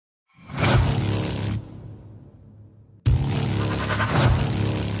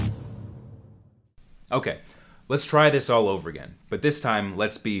Okay, let's try this all over again. But this time,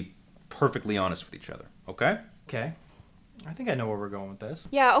 let's be perfectly honest with each other, okay? Okay. I think I know where we're going with this.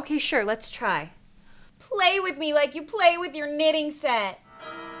 Yeah, okay, sure, let's try. Play with me like you play with your knitting set.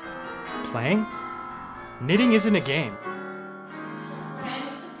 Playing? Knitting isn't a game.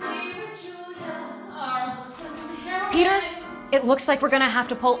 Peter, it looks like we're gonna have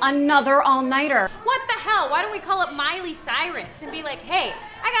to pull another all-nighter. What the hell? Why don't we call up Miley Cyrus and be like, hey,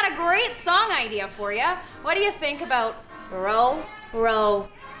 I got a great song idea for you. What do you think about row, row,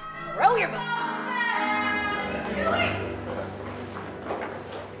 row your boat?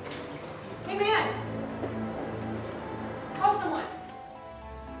 Hey man, call someone.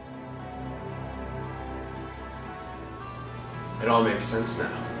 It all makes sense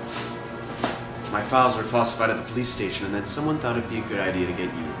now. My files were falsified at the police station, and then someone thought it'd be a good idea to get you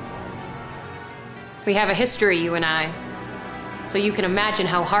involved. We have a history, you and I. So you can imagine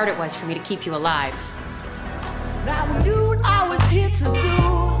how hard it was for me to keep you alive. Now I knew I was here to do